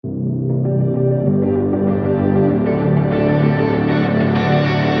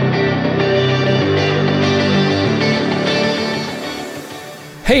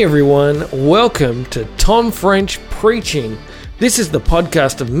Hey everyone, welcome to Tom French Preaching. This is the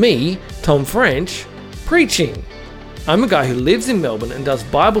podcast of me, Tom French, preaching. I'm a guy who lives in Melbourne and does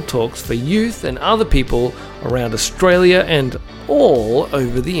Bible talks for youth and other people around Australia and all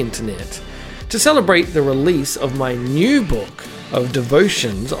over the internet. To celebrate the release of my new book of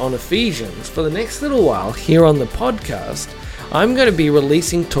devotions on Ephesians for the next little while here on the podcast, I'm going to be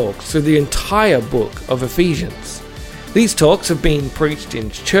releasing talks through the entire book of Ephesians. These talks have been preached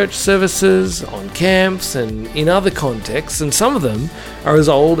in church services, on camps, and in other contexts, and some of them are as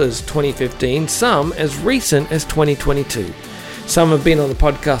old as 2015, some as recent as 2022. Some have been on the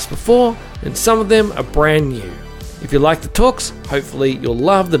podcast before, and some of them are brand new. If you like the talks, hopefully you'll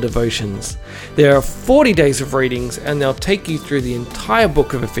love the devotions. There are 40 days of readings, and they'll take you through the entire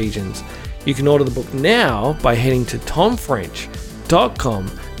book of Ephesians. You can order the book now by heading to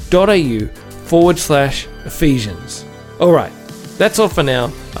tomfrench.com.au/Ephesians. All right, that's all for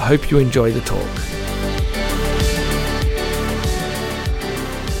now. I hope you enjoy the talk.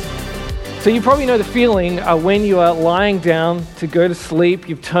 So you probably know the feeling when you are lying down to go to sleep.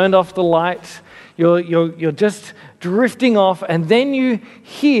 You've turned off the light. You're just drifting off, and then you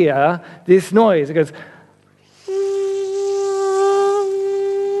hear this noise. It goes.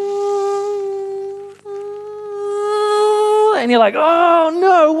 And you're like, oh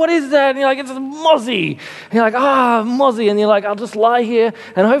no, what is that? And you're like, it's a mozzie. And you're like, mozzie. And you're like, I'll just lie here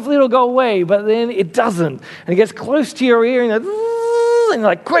and hopefully it'll go away. But then it doesn't. And it gets close to your ear and you're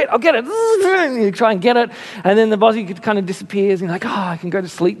like, great, I'll get it. And you try and get it. And then the mozzie kind of disappears. And you're like, I can go to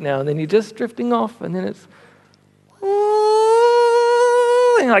sleep now. And then you're just drifting off. And then it's, and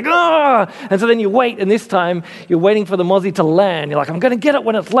you're like, And so then you wait. And this time you're waiting for the mozzie to land. You're like, I'm going to get it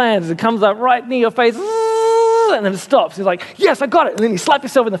when it lands. It comes up right near your face. And then it stops. He's like, yes, I got it. And then you slap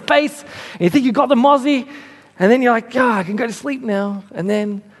yourself in the face, and you think you got the mozzie, and then you're like, I can go to sleep now. And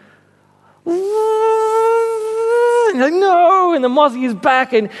then, and you're like, no, and the mozzie is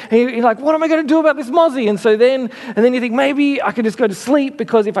back, and you're like, what am I going to do about this mozzie? And then you think, maybe I can just go to sleep,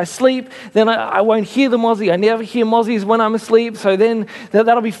 because if I sleep, then I won't hear the mozzie. I never hear mozzies when I'm asleep, so then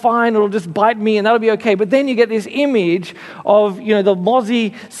that'll be fine. It'll just bite me, and that'll be okay. But then you get this image of, the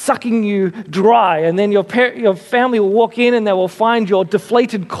mozzie sucking you dry, and then your family will walk in, and they will find your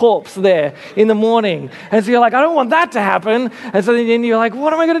deflated corpse there in the morning. And so you're like, I don't want that to happen. And so then you're like,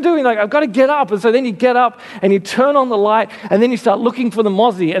 what am I going to do? And you're like, I've got to get up. And so then you get up, and you turn on the light, and then you start looking for the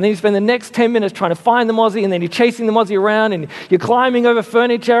mozzie, and then you spend the next 10 minutes trying to find the mozzie, and then you're chasing the mozzie around, and you're climbing over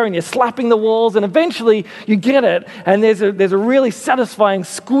furniture, and you're slapping the walls, and eventually you get it, and there's a really satisfying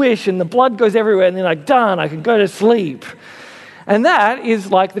squish, and the blood goes everywhere, and you're like, done, I can go to sleep. And that is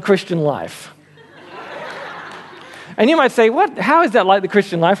like the Christian life. And you might say, what? How is that like the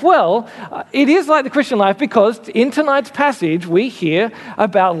Christian life? Well, it is like the Christian life because in tonight's passage, we hear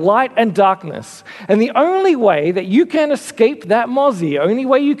about light and darkness. And the only way that you can escape that mozzie, only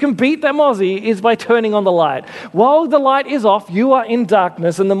way you can beat that mozzie is by turning on the light. While the light is off, you are in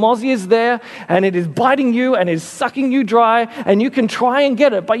darkness, and the mozzie is there, and it is biting you and is sucking you dry, and you can try and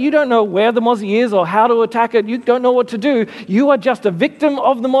get it, but you don't know where the mozzie is or how to attack it. You don't know what to do. You are just a victim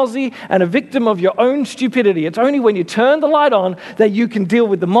of the mozzie and a victim of your own stupidity. It's only when you turn the light on that you can deal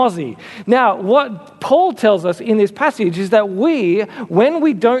with the mozzie. Now, what Paul tells us in this passage is that when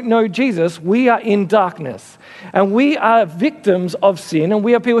we don't know Jesus, we are in darkness. And we are victims of sin, and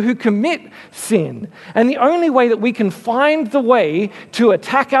we are people who commit sin. And the only way that we can find the way to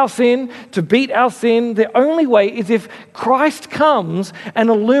attack our sin, to beat our sin, the only way is if Christ comes and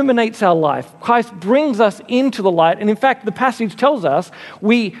illuminates our life. Christ brings us into the light. And in fact, the passage tells us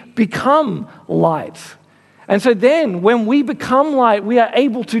we become light. And so then, when we become light, we are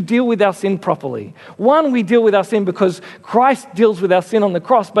able to deal with our sin properly. One, we deal with our sin because Christ deals with our sin on the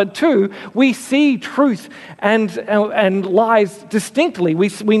cross. But two, we see truth and lies distinctly.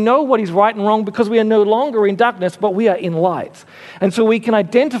 We know what is right and wrong because we are no longer in darkness, but we are in light. And so we can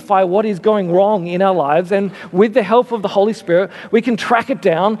identify what is going wrong in our lives, and with the help of the Holy Spirit, we can track it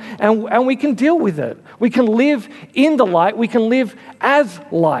down and we can deal with it. We can live in the light. We can live as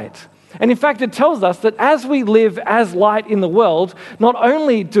light. And in fact, it tells us that as we live as light in the world, not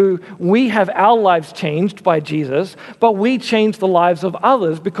only do we have our lives changed by Jesus, but we change the lives of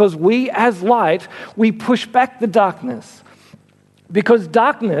others because we, as light, we push back the darkness. Because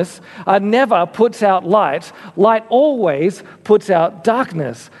darkness never puts out light. Light always puts out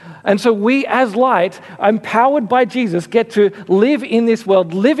darkness. And so we as light, empowered by Jesus, get to live in this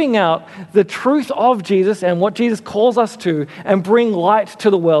world, living out the truth of Jesus and what Jesus calls us to, and bring light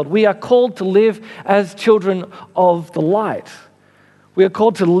to the world. We are called to live as children of the light. We are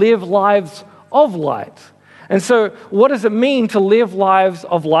called to live lives of light. And so what does it mean to live lives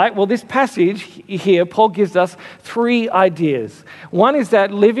of light? Well, this passage here, Paul gives us 3 ideas. One is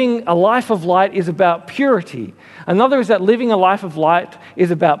that living a life of light is about purity. Another is that living a life of light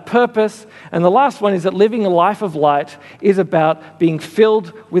is about purpose. And the last one is that living a life of light is about being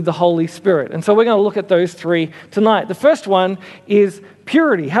filled with the Holy Spirit. And so we're going to look at those 3 tonight. The first one is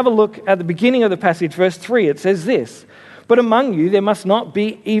purity. Have a look at the beginning of the passage, verse 3. It says this, "But among you there must not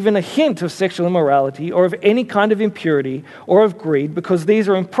be even a hint of sexual immorality or of any kind of impurity or of greed, because these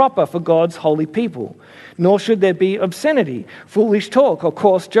are improper for God's holy people. Nor should there be obscenity, foolish talk, or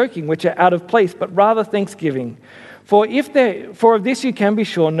coarse joking, which are out of place, but rather thanksgiving. For of this you can be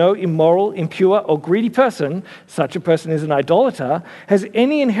sure, no immoral, impure, or greedy person, such a person is an idolater, has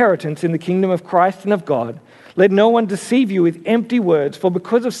any inheritance in the kingdom of Christ and of God. Let no one deceive you with empty words, for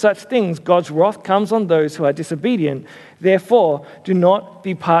because of such things God's wrath comes on those who are disobedient. Therefore, do not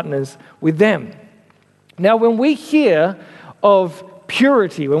be partners with them." Now, when we hear of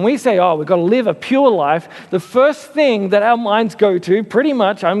purity, when we say, we've got to live a pure life, the first thing that our minds go to, pretty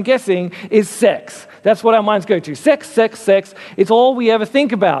much, I'm guessing, is sex. That's what our minds go to. Sex, sex, sex. It's all we ever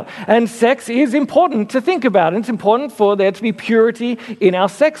think about. And sex is important to think about. And it's important for there to be purity in our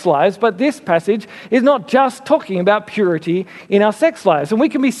sex lives. But this passage is not just talking about purity in our sex lives. And we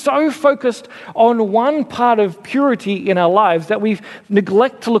can be so focused on one part of purity in our lives that we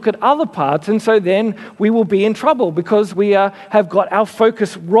neglect to look at other parts. And so then we will be in trouble because we have got our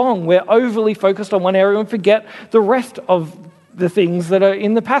focus wrong. We're overly focused on one area and forget the rest of the things that are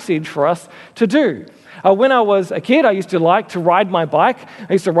in the passage for us to do. When I was a kid, I used to like to ride my bike.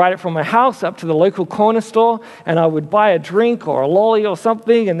 I used to ride it from my house up to the local corner store, and I would buy a drink or a lolly or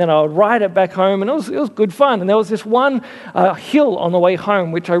something, and then I would ride it back home, and it was good fun. And there was this one hill on the way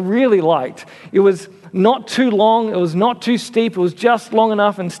home, which I really liked. It was not too long, it was not too steep, it was just long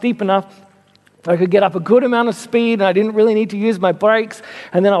enough and steep enough I could get up a good amount of speed, and I didn't really need to use my brakes.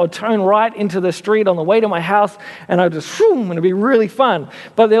 And then I would turn right into the street on the way to my house, and I would just shoom, and it'd be really fun.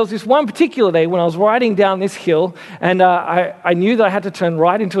 But there was this one particular day when I was riding down this hill, and I knew that I had to turn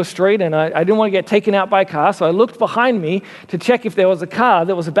right into a street, and I didn't want to get taken out by a car, so I looked behind me to check if there was a car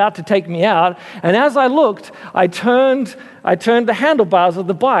that was about to take me out. And as I looked, I turned the handlebars of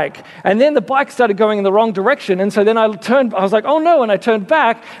the bike, and then the bike started going in the wrong direction. And so then I was like, oh no, and I turned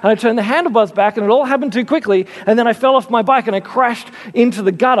back, and I turned the handlebars back, and it all happened too quickly. And then I fell off my bike, and I crashed into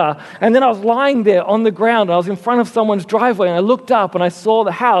the gutter. And then I was lying there on the ground. I was in front of someone's driveway, and I looked up, and I saw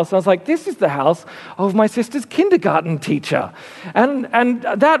the house. And I was like, this is the house of my sister's kindergarten teacher. And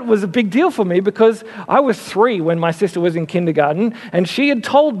that was a big deal for me, because I was 3 when my sister was in kindergarten, and she had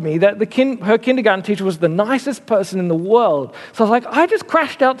told me that her kindergarten teacher was the nicest person in the world. So I was like, I just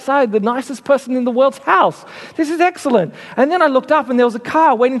crashed outside the nicest person in the world's house. This is excellent. And then I looked up, and there was a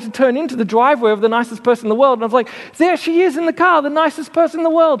car waiting to turn into the driveway of the nicest person in the world. And I was like, there she is in the car, the nicest person in the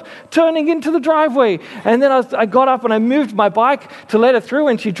world, turning into the driveway. And then I got up and I moved my bike to let her through,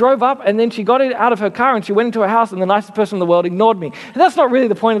 and she drove up, and then she got out of her car and she went into her house, and the nicest person in the world ignored me. And that's not really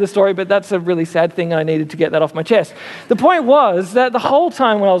the point of the story, but that's a really sad thing. I needed to get that off my chest. The point was that the whole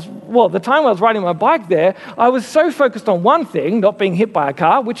time the time I was riding my bike there, I was so focused on one thing, not being hit by a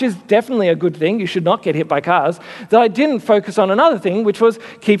car, which is definitely a good thing. You should not get hit by cars, that I didn't focus on another thing, which was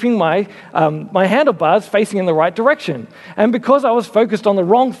keeping my handlebars facing in the right direction. And because I was focused on the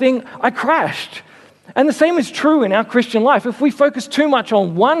wrong thing, I crashed. And the same is true in our Christian life. If we focus too much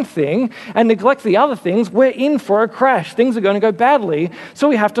on one thing and neglect the other things, we're in for a crash. Things are going to go badly, so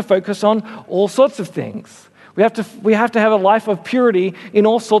we have to focus on all sorts of things. We have to have a life of purity in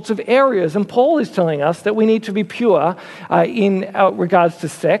all sorts of areas. And Paul is telling us that we need to be pure in regards to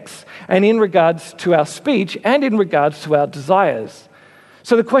sex, and in regards to our speech, and in regards to our desires.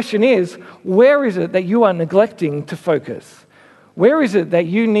 So the question is, where is it that you are neglecting to focus? Where is it that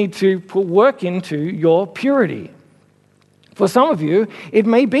you need to put work into your purity? For some of you, it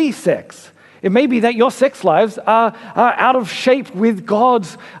may be sex. It may be that your sex lives are out of shape with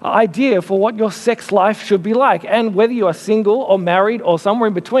God's idea for what your sex life should be like. And whether you are single or married or somewhere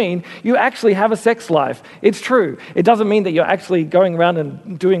in between, you actually have a sex life. It's true. It doesn't mean that you're actually going around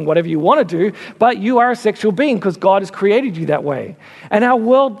and doing whatever you want to do, but you are a sexual being because God has created you that way. And our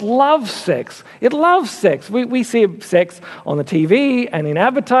world loves sex. It loves sex. We see sex on the TV and in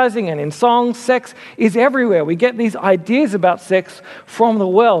advertising and in songs. Sex is everywhere. We get these ideas about sex from the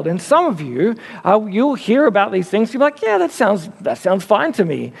world. And some of you, you'll hear about these things. You'll be like, yeah, that sounds fine to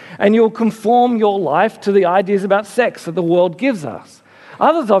me. And you'll conform your life to the ideas about sex that the world gives us.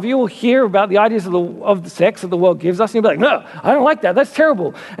 Others of you will hear about the ideas of the sex that the world gives us, and you'll be like, no, I don't like that. That's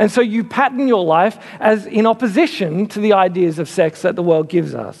terrible. And so you pattern your life as in opposition to the ideas of sex that the world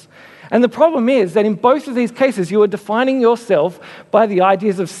gives us. And the problem is that in both of these cases, you are defining yourself by the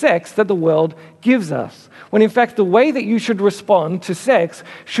ideas of sex that the world gives us, when in fact the way that you should respond to sex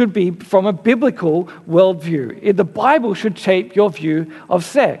should be from a biblical worldview. The Bible should shape your view of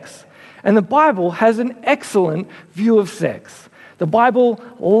sex. And the Bible has an excellent view of sex. The Bible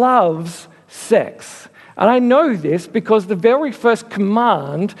loves sex. And I know this because the very first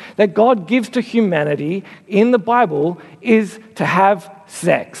command that God gives to humanity in the Bible is to have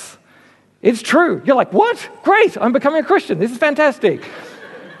sex. It's true. You're like, what? Great, I'm becoming a Christian. This is fantastic.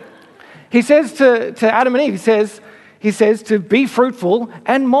 He says to Adam and Eve, he says to be fruitful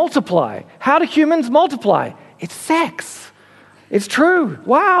and multiply. How do humans multiply? It's sex. It's true.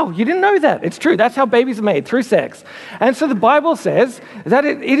 Wow, you didn't know that. It's true. That's how babies are made, through sex. And so the Bible says that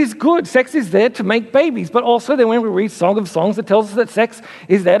it is good. Sex is there to make babies. But also then when we read Song of Songs, it tells us that sex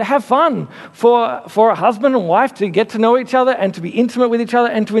is there to have fun, for a husband and wife to get to know each other and to be intimate with each other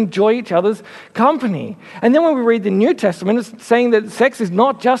and to enjoy each other's company. And then when we read the New Testament, it's saying that sex is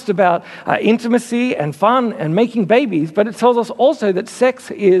not just about intimacy and fun and making babies, but it tells us also that sex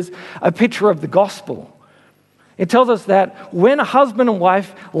is a picture of the gospel. It tells us that when a husband and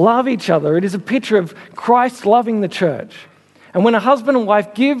wife love each other, it is a picture of Christ loving the church. And when a husband and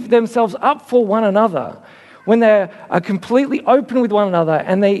wife give themselves up for one another, when they are completely open with one another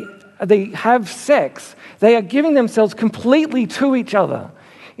and they have sex, they are giving themselves completely to each other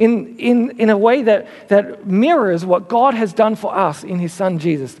in a way that mirrors what God has done for us in his son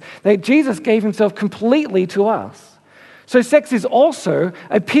Jesus. That Jesus gave himself completely to us. So sex is also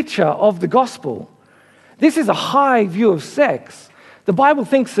a picture of the gospel. This is a high view of sex. The Bible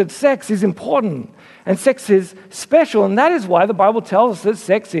thinks that sex is important and sex is special, and that is why the Bible tells us that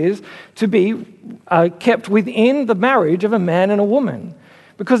sex is to be kept within the marriage of a man and a woman,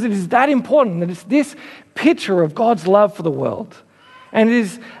 because it is that important, that it's this picture of God's love for the world, and it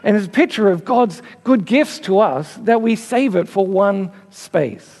is a picture of God's good gifts to us that we save it for one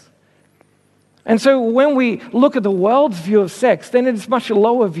space. And so when we look at the world's view of sex, then it is much a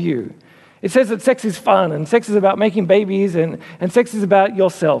lower view. It says that sex is fun, and sex is about making babies, and sex is about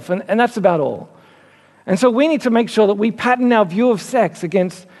yourself, and that's about all. And so we need to make sure that we pattern our view of sex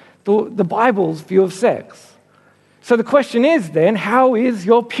against the Bible's view of sex. So the question is then, how is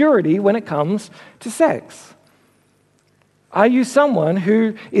your purity when it comes to sex? Are you someone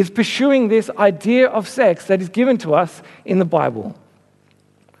who is pursuing this idea of sex that is given to us in the Bible?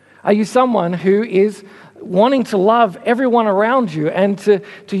 Are you someone who is wanting to love everyone around you and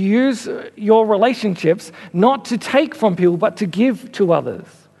to use your relationships not to take from people but to give to others?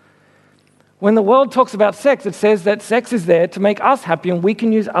 When the world talks about sex, it says that sex is there to make us happy and we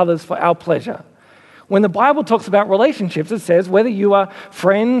can use others for our pleasure. When the Bible talks about relationships, it says whether you are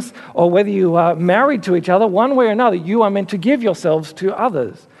friends or whether you are married to each other, one way or another, you are meant to give yourselves to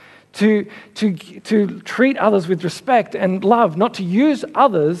others, to treat others with respect and love, not to use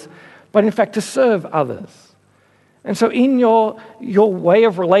others, but in fact to serve others. And so in your way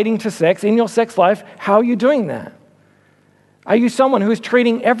of relating to sex, in your sex life, how are you doing that? Are you someone who is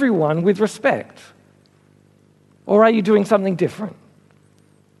treating everyone with respect? Or are you doing something different?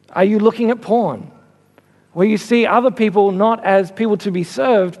 Are you looking at porn, where you see other people not as people to be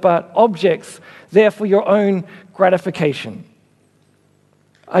served, but objects there for your own gratification?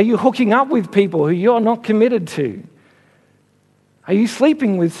 Are you hooking up with people who you're not committed to? Are you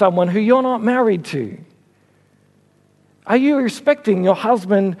sleeping with someone who you're not married to? Are you respecting your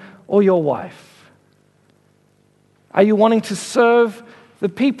husband or your wife? Are you wanting to serve the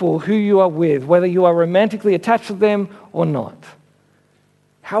people who you are with, whether you are romantically attached to them or not?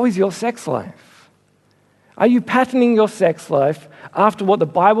 How is your sex life? Are you patterning your sex life after what the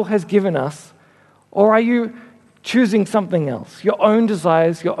Bible has given us, or are you choosing something else, your own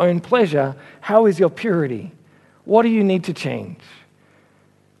desires, your own pleasure? How is your purity? What do you need to change?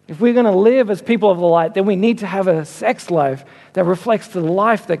 If we're going to live as people of the light, then we need to have a sex life that reflects the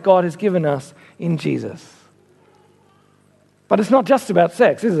life that God has given us in Jesus. But it's not just about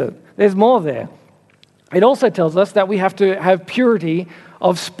sex, is it? There's more there. It also tells us that we have to have purity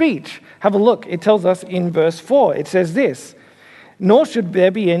of speech. Have a look. It tells us in verse 4. It says this: "Nor should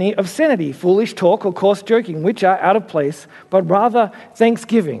there be any obscenity, foolish talk, or coarse joking, which are out of place, but rather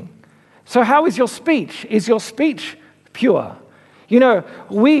thanksgiving." So how is your speech? Is your speech pure? You know,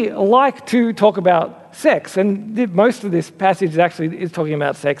 we like to talk about sex, and most of this passage actually is talking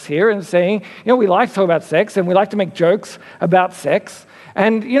about sex here and saying, we like to talk about sex and we like to make jokes about sex.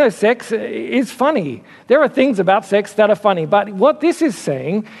 And, sex is funny. There are things about sex that are funny. But what this is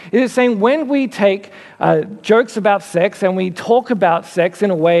saying when we take jokes about sex and we talk about sex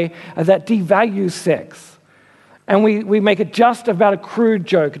in a way that devalues sex, and we make it just about a crude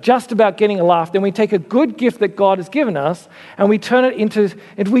joke, just about getting a laugh. Then we take a good gift that God has given us and we turn it into,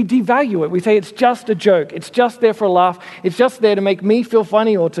 and we devalue it. We say it's just a joke. It's just there for a laugh. It's just there to make me feel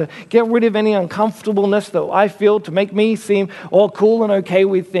funny or to get rid of any uncomfortableness that I feel, to make me seem all cool and okay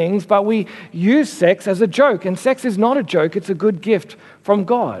with things. But we use sex as a joke, and sex is not a joke. It's a good gift from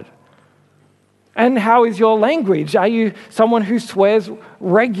God. And how is your language? Are you someone who swears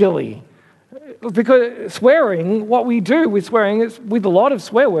regularly? Because swearing, what we do with swearing is, with a lot of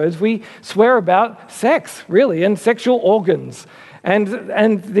swear words, we swear about sex, really, and sexual organs.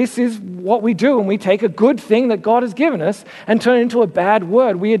 And this is what we do, and we take a good thing that God has given us and turn it into a bad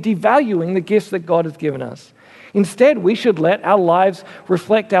word. We are devaluing the gifts that God has given us. Instead, we should let our lives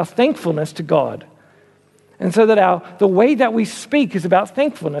reflect our thankfulness to God. And so that the way that we speak is about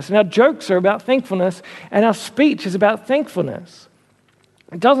thankfulness, and our jokes are about thankfulness, and our speech is about thankfulness.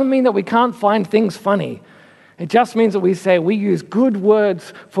 It doesn't mean that we can't find things funny. It just means that we use good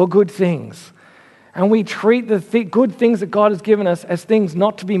words for good things. And we treat the good things that God has given us as things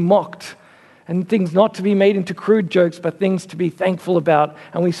not to be mocked and things not to be made into crude jokes, but things to be thankful about,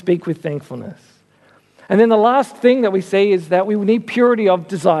 and we speak with thankfulness. And then the last thing that we see is that we need purity of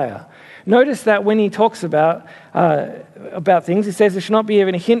desire. Notice that when he talks about things, he says there should not be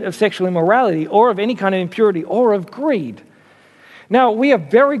even a hint of sexual immorality or of any kind of impurity or of greed. Now, we are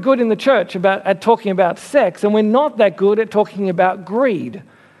very good in the church at talking about sex, and we're not that good at talking about greed.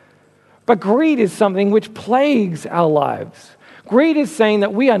 But greed is something which plagues our lives. Greed is saying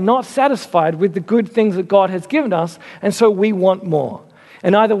that we are not satisfied with the good things that God has given us, and so we want more.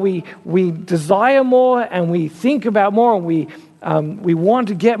 And either we desire more and we think about more and we want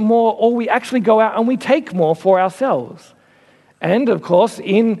to get more, or we actually go out and we take more for ourselves. And of course,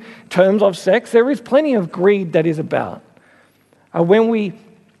 in terms of sex, there is plenty of greed that is about. When we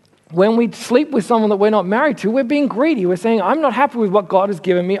sleep with someone that we're not married to, we're being greedy. We're saying, I'm not happy with what God has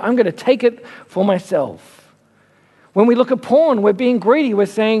given me. I'm going to take it for myself. When we look at porn, we're being greedy. We're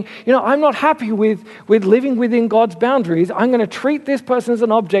saying, I'm not happy with living within God's boundaries. I'm going to treat this person as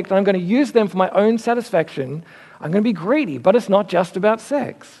an object, and I'm going to use them for my own satisfaction. I'm going to be greedy. But it's not just about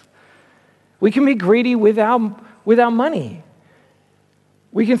sex. We can be greedy with our money.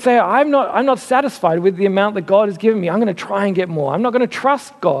 We can say, I'm not satisfied with the amount that God has given me. I'm going to try and get more. I'm not going to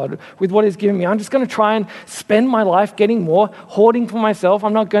trust God with what he's given me. I'm just going to try and spend my life getting more, hoarding for myself.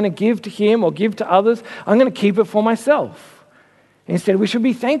 I'm not going to give to him or give to others. I'm going to keep it for myself. Instead, we should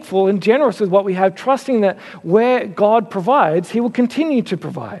be thankful and generous with what we have, trusting that where God provides, he will continue to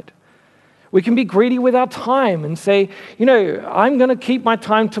provide. We can be greedy with our time and say, I'm going to keep my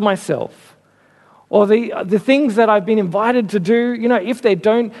time to myself. Or the things that I've been invited to do, if they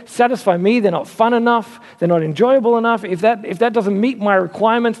don't satisfy me, they're not fun enough, they're not enjoyable enough. If that doesn't meet my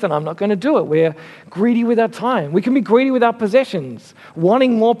requirements, then I'm not going to do it. We're greedy with our time. We can be greedy with our possessions,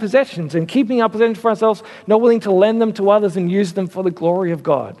 wanting more possessions and keeping our possessions for ourselves, not willing to lend them to others and use them for the glory of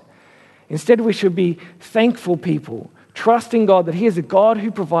God. Instead, we should be thankful people, trusting God that he is a God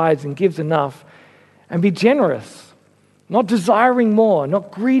who provides and gives enough, and be generous, not desiring more, not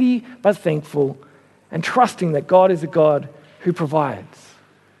greedy, but thankful, and trusting that God is a God who provides.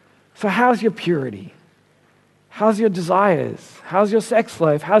 So how's your purity? How's your desires? How's your sex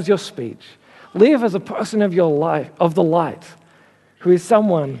life? How's your speech? Live as a person of your life, of the light, who is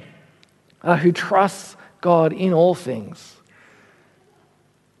someone who trusts God in all things.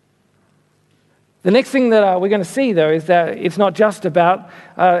 The next thing that we're going to see, though, is that it's not just about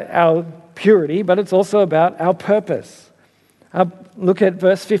our purity, but it's also about our purpose. Look at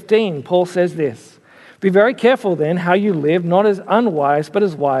verse 15. Paul says this: "Be very careful then how you live, not as unwise, but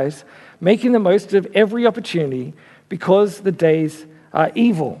as wise, making the most of every opportunity, because the days are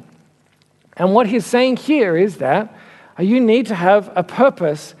evil." And what he's saying here is that you need to have a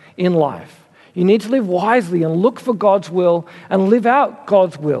purpose in life. You need to live wisely and look for God's will and live out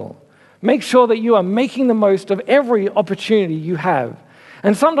God's will. Make sure that you are making the most of every opportunity you have.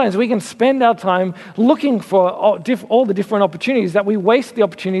 And sometimes we can spend our time looking for all the different opportunities that we waste the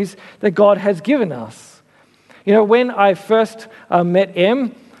opportunities that God has given us. When I first met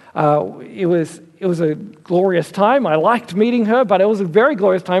Em, it was a glorious time. I liked meeting her, but it was a very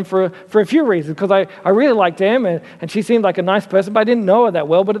glorious time for a few reasons, because I really liked Em, and she seemed like a nice person, but I didn't know her that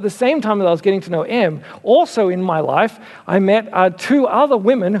well. But at the same time that I was getting to know Em, also in my life, I met two other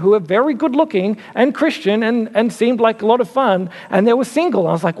women who were very good looking and Christian and seemed like a lot of fun, and they were single. And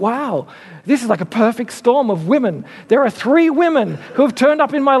I was like, wow, this is like a perfect storm of women. There are 3 women who have turned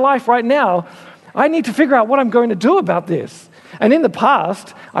up in my life right now. I need to figure out what I'm going to do about this. And in the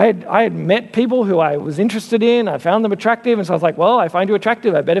past, I had met people who I was interested in. I found them attractive. And so I was like, well, I find you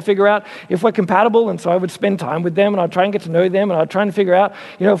attractive. I better figure out if we're compatible. And so I would spend time with them and I'd try and get to know them. And I'd try and figure out,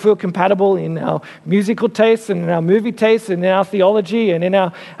 if we were compatible in our musical tastes and in our movie tastes and in our theology and in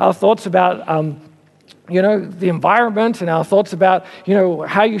our thoughts about the environment and our thoughts about,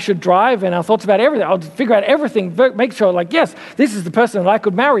 how you should drive and our thoughts about everything. I'll figure out everything, make sure, yes, this is the person that I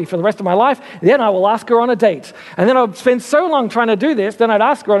could marry for the rest of my life. Then I will ask her on a date. And then I'd spend so long trying to do this, then I'd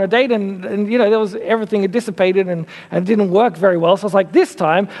ask her on a date and there was everything had dissipated and didn't work very well. So I was like, this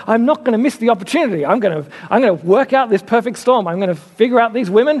time, I'm not going to miss the opportunity. I'm going to work out this perfect storm. I'm going to figure out these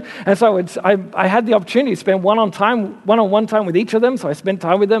women. And so I had the opportunity to spend one-on-one time with each of them. So I spent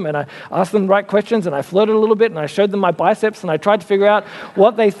time with them and I asked them the right questions and I flirted a little bit and I showed them my biceps and I tried to figure out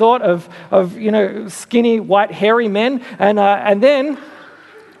what they thought of skinny, white, hairy men. And then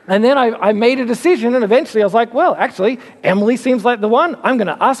I made a decision and eventually I was like, well, actually, Emily seems like the one. I'm going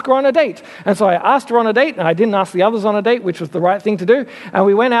to ask her on a date. And so I asked her on a date and I didn't ask the others on a date, which was the right thing to do. And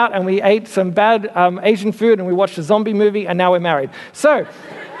we went out and we ate some bad Asian food and we watched a zombie movie and now we're married. So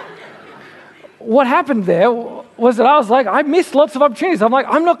what happened there was that I was like, I missed lots of opportunities. I'm like,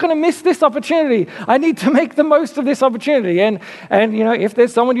 I'm not going to miss this opportunity. I need to make the most of this opportunity. And if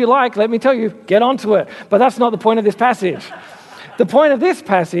there's someone you like, let me tell you, get onto it. But that's not the point of this passage. The point of this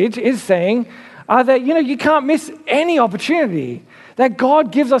passage is saying that, you can't miss any opportunity. That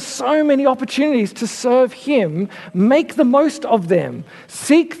God gives us so many opportunities to serve Him. Make the most of them.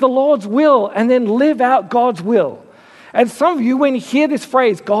 Seek the Lord's will and then live out God's will. And some of you, when you hear this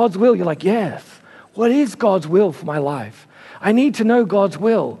phrase, God's will, you're like, yes, what is God's will for my life? I need to know God's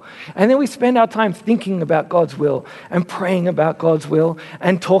will. And then we spend our time thinking about God's will and praying about God's will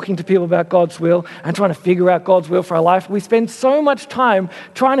and talking to people about God's will and trying to figure out God's will for our life. We spend so much time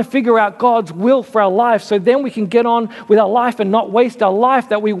trying to figure out God's will for our life so then we can get on with our life and not waste our life,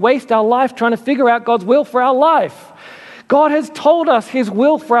 that we waste our life trying to figure out God's will for our life. God has told us His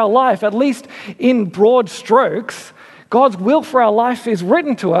will for our life, at least in broad strokes. God's will for our life is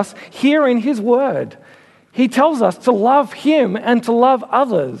written to us here in His Word. He tells us to love Him and to love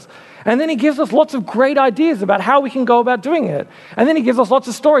others. And then He gives us lots of great ideas about how we can go about doing it. And then He gives us lots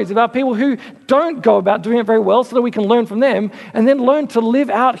of stories about people who don't go about doing it very well so that we can learn from them and then learn to live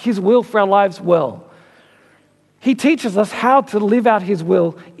out His will for our lives well. He teaches us how to live out His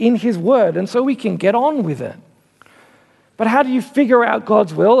will in His Word, and so we can get on with it. But how do you figure out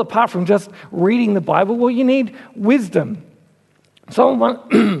God's will apart from just reading the Bible? Well, you need wisdom. Someone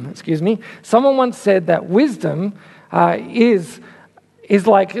once said that wisdom is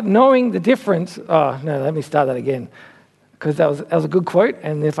like knowing the difference. Oh, no, let me start that again, because that was a good quote,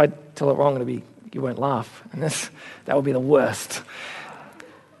 and if I tell it wrong, you won't laugh, and that would be the worst.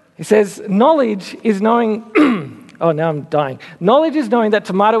 He says, knowledge is knowing... Oh, now I'm dying. Knowledge is knowing that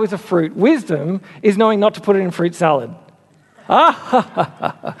tomato is a fruit. Wisdom is knowing not to put it in fruit salad. Okay,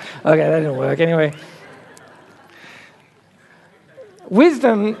 that didn't work. Anyway.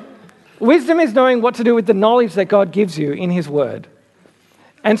 Wisdom is knowing what to do with the knowledge that God gives you in His Word.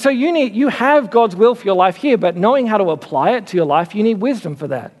 And so you have God's will for your life here, but knowing how to apply it to your life, you need wisdom for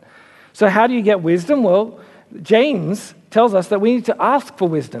that. So how do you get wisdom? Well, James tells us that we need to ask for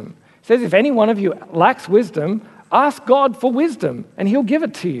wisdom. He says, if any one of you lacks wisdom, ask God for wisdom, and He'll give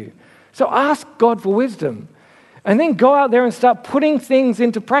it to you. So ask God for wisdom. And then go out there and start putting things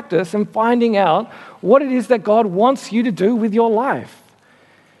into practice and finding out what it is that God wants you to do with your life.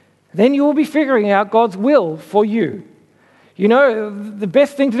 Then you will be figuring out God's will for you. The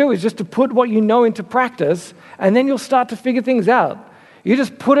best thing to do is just to put what you know into practice, and then you'll start to figure things out. You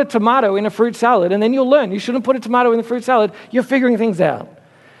just put a tomato in a fruit salad, and then you'll learn. You shouldn't put a tomato in the fruit salad. You're figuring things out.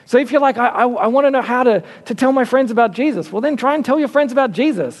 So if you're like, I want to know how to tell my friends about Jesus, well, then try and tell your friends about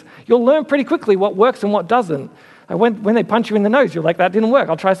Jesus. You'll learn pretty quickly what works and what doesn't. When they punch you in the nose, you're like, that didn't work.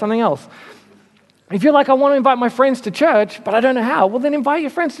 I'll try something else. If you're like, I want to invite my friends to church, but I don't know how, well, then invite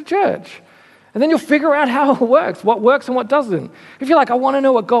your friends to church. And then you'll figure out how it works and what doesn't. If you're like, I want to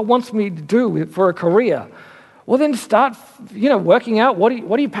know what God wants me to do for a career, well, then start, working out what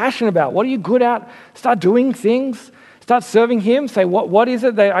are you passionate about? What are you good at? Start doing things. Start serving Him. Say, what is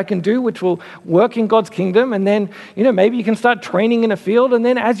it that I can do which will work in God's kingdom? And then, maybe you can start training in a field. And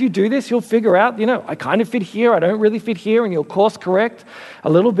then as you do this, you'll figure out, I kind of fit here. I don't really fit here. And you'll course correct a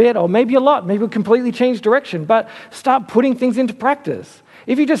little bit, or maybe a lot. Maybe you'll completely change direction. But start putting things into practice.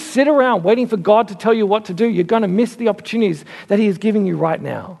 If you just sit around waiting for God to tell you what to do, you're going to miss the opportunities that He is giving you right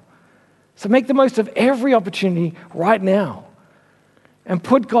now. So make the most of every opportunity right now. And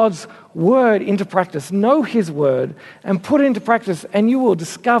put God's word into practice. Know His word and put it into practice, and you will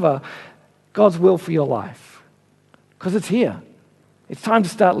discover God's will for your life. because it's here. It's time to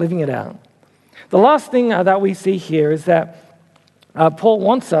start living it out. The last thing that we see here is that Paul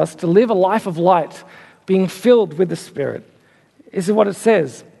wants us to live a life of light, being filled with the Spirit. This is what it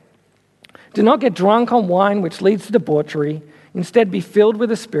says. Do not get drunk on wine, which leads to debauchery. Instead, be filled with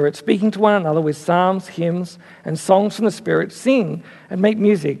the Spirit, speaking to one another with psalms, hymns, and songs from the Spirit. Sing and make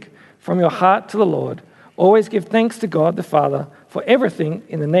music from your heart to the Lord. Always give thanks to God the Father for everything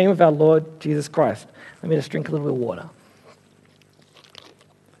in the name of our Lord Jesus Christ. Let me just drink a little bit of water.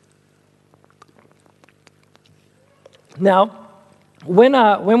 Now,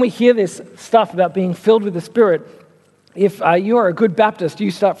 when we hear this stuff about being filled with the Spirit, if you are a good Baptist, you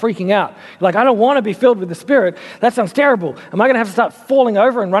start freaking out. You're like, I don't want to be filled with the Spirit. That sounds terrible. Am I going to have to start falling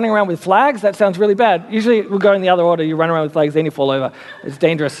over and running around with flags? That sounds really bad. Usually we'll go in the other order. You run around with flags, then you fall over. It's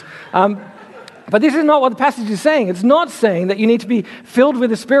dangerous. But this is not what the passage is saying. It's not saying that you need to be filled with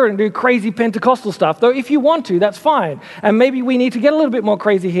the Spirit and do crazy Pentecostal stuff. Though if you want to, that's fine. And maybe we need to get a little bit more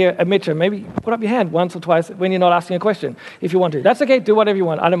crazy here at Mitcham. Maybe put up your hand once or twice when you're not asking a question, if you want to. That's okay. Do whatever you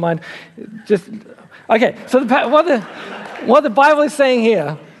want. I don't mind. Just okay. So what the Bible is saying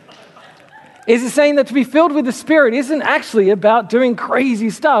here is it's saying that to be filled with the Spirit isn't actually about doing crazy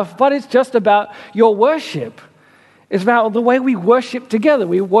stuff, but it's just about your worship. It's about the way we worship together.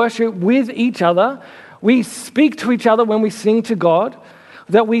 We worship with each other. We speak to each other when we sing to God,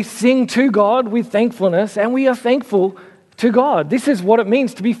 that we sing to God with thankfulness, and we are thankful to God. This is what it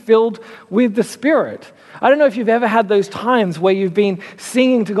means to be filled with the Spirit. I don't know if you've ever had those times where you've been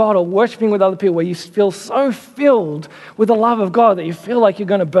singing to God or worshiping with other people, where you feel so filled with the love of God that you feel like you're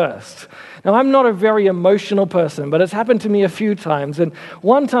going to burst. Now, I'm not a very emotional person, but it's happened to me a few times. And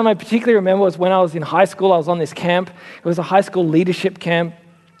one time I particularly remember was when I was in high school. I was on this camp. It was a high school leadership camp.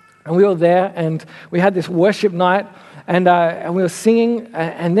 And we were there, and we had this worship night, and we were singing.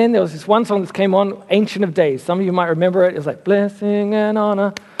 And then there was this one song that came on, Ancient of Days. Some of you might remember it. It was like, blessing and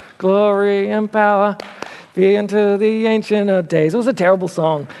honor, glory and power be unto the Ancient of Days. It was a terrible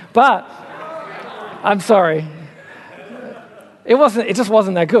song, but I'm sorry. It just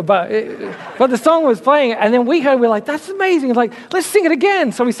wasn't that good, but the song was playing, and then we're like, that's amazing. It's like, let's sing it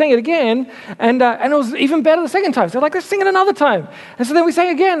again. So we sang it again, and it was even better the second time. So we're like, let's sing it another time. And so then we sang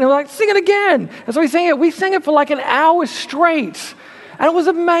it again, and we're like, sing it again. And so we sang it for like an hour straight, and it was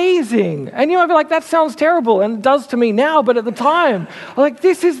amazing. And I'd be like, that sounds terrible, and it does to me now, but at the time, I was like,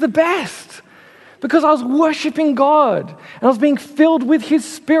 this is the best, because I was worshiping God, and I was being filled with His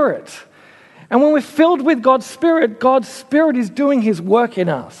Spirit. And when we're filled with God's Spirit is doing His work in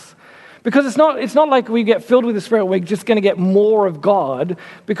us. Because it's not like we get filled with the Spirit, we're just going to get more of God,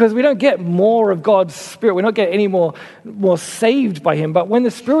 because we don't get more of God's Spirit. We're not getting any more saved by Him. But when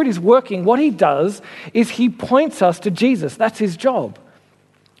the Spirit is working, what He does is He points us to Jesus. That's His job.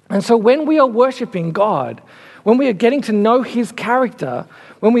 And so when we are worshiping God, when we are getting to know His character,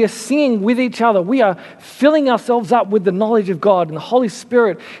 when we are singing with each other, we are filling ourselves up with the knowledge of God, and the Holy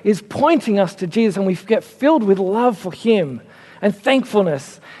Spirit is pointing us to Jesus, and we get filled with love for Him and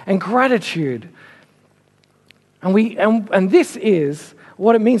thankfulness and gratitude. And this is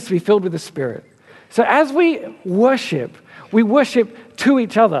what it means to be filled with the Spirit. So as we worship to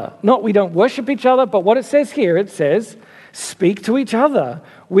each other. Not we don't worship each other, but what it says here, it says, speak to each other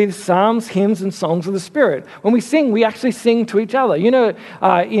with psalms, hymns, and songs of the Spirit. When we sing, we actually sing to each other.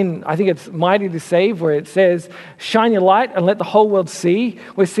 I think it's Mighty to Save, where it says, shine your light and let the whole world see.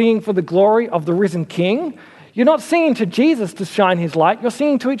 We're singing for the glory of the risen King. You're not singing to Jesus to shine His light. You're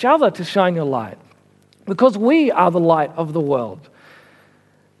singing to each other to shine your light. Because we are the light of the world.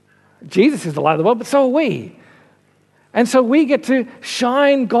 Jesus is the light of the world, but so are we. And so we get to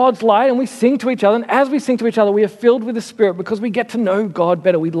shine God's light, and we sing to each other. And as we sing to each other, we are filled with the Spirit because we get to know God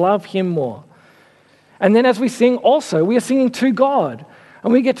better. We love Him more. And then as we sing also, we are singing to God.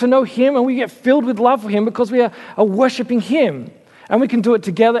 And we get to know Him, and we get filled with love for Him because we are worshiping Him. And we can do it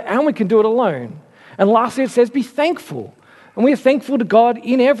together, and we can do it alone. And lastly, it says, be thankful. And we are thankful to God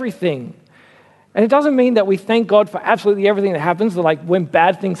in everything. And it doesn't mean that we thank God for absolutely everything that happens. Like when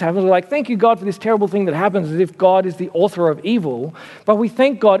bad things happen, we're like, thank you, God, for this terrible thing that happens, as if God is the author of evil. But we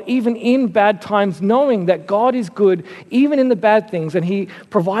thank God even in bad times, knowing that God is good even in the bad things, and He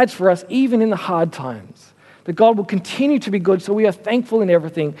provides for us even in the hard times. That God will continue to be good, so we are thankful in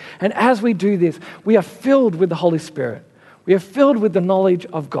everything. And as we do this, we are filled with the Holy Spirit. We are filled with the knowledge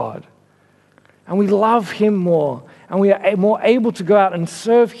of God. And we love Him more. And we are more able to go out and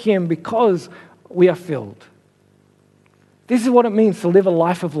serve Him because we are filled. This is what it means to live a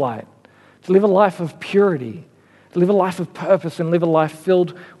life of light, to live a life of purity, to live a life of purpose, and live a life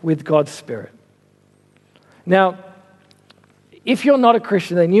filled with God's Spirit. Now, if you're not a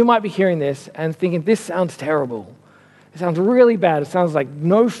Christian, then you might be hearing this and thinking, this sounds terrible. It sounds really bad. It sounds like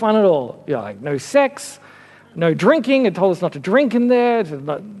no fun at all. Like no sex, no drinking. It told us not to drink in there,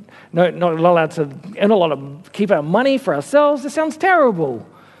 not allowed to earn a lot of, keep our money for ourselves. It sounds terrible.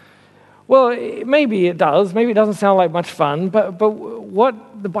 Well, maybe it does. Maybe it doesn't sound like much fun, but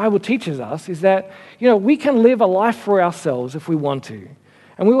what the Bible teaches us is that, we can live a life for ourselves if we want to.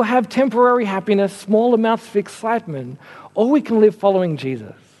 And we will have temporary happiness, small amounts of excitement, or we can live following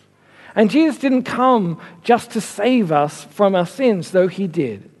Jesus. And Jesus didn't come just to save us from our sins, though he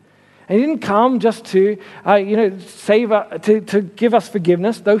did. And he didn't come just to, save us, to give us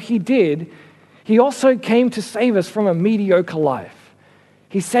forgiveness, though he did. He also came to save us from a mediocre life.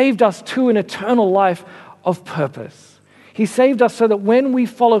 He saved us to an eternal life of purpose. He saved us so that when we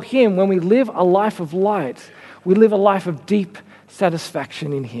follow him, when we live a life of light, we live a life of deep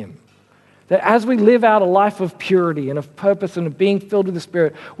satisfaction in him. That as we live out a life of purity and of purpose and of being filled with the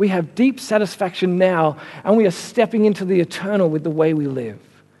Spirit, we have deep satisfaction now, and we are stepping into the eternal with the way we live.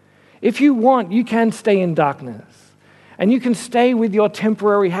 If you want, you can stay in darkness. And you can stay with your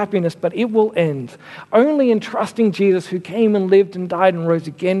temporary happiness, but it will end. Only in trusting Jesus, who came and lived and died and rose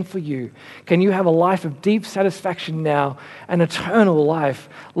again for you, can you have a life of deep satisfaction now, an eternal life,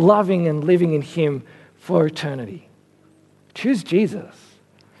 loving and living in him for eternity. Choose Jesus.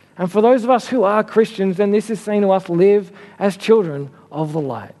 And for those of us who are Christians, then this is saying to us, live as children of the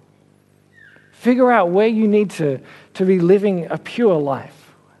light. Figure out where you need to be living a pure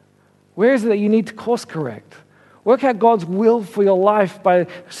life. Where is it that you need to course correct? Work out God's will for your life by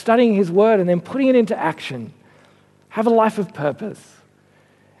studying his word and then putting it into action. Have a life of purpose.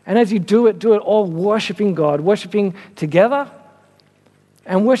 And as you do it all worshiping God, worshiping together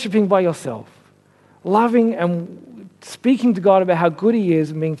and worshiping by yourself. Loving and speaking to God about how good he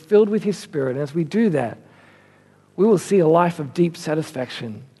is and being filled with his Spirit. And as we do that, we will see a life of deep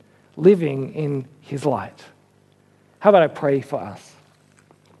satisfaction, living in his light. How about I pray for us?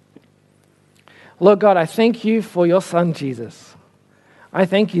 Lord God, I thank you for your Son, Jesus. I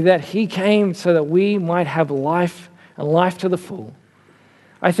thank you that he came so that we might have life and life to the full.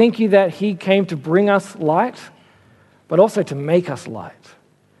 I thank you that he came to bring us light, but also to make us light.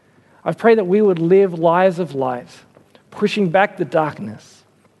 I pray that we would live lives of light, pushing back the darkness,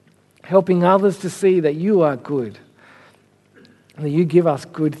 helping others to see that you are good and that you give us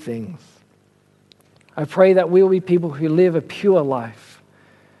good things. I pray that we will be people who live a pure life,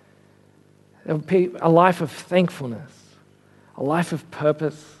 a life of thankfulness, a life of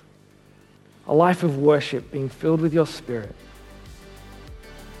purpose, a life of worship, being filled with your Spirit.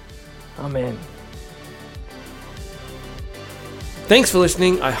 Amen. Thanks for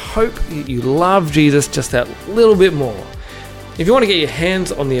listening. I hope you love Jesus just that little bit more. If you want to get your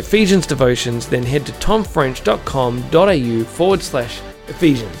hands on the Ephesians devotions, then head to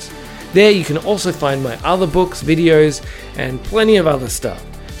tomfrench.com.au/Ephesians. There you can also find my other books, videos, and plenty of other stuff.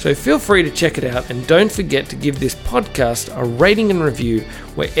 So feel free to check it out, and don't forget to give this podcast a rating and review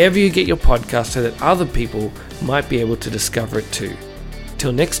wherever you get your podcast so that other people might be able to discover it too.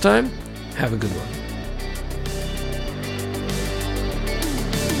 Till next time, have a good one.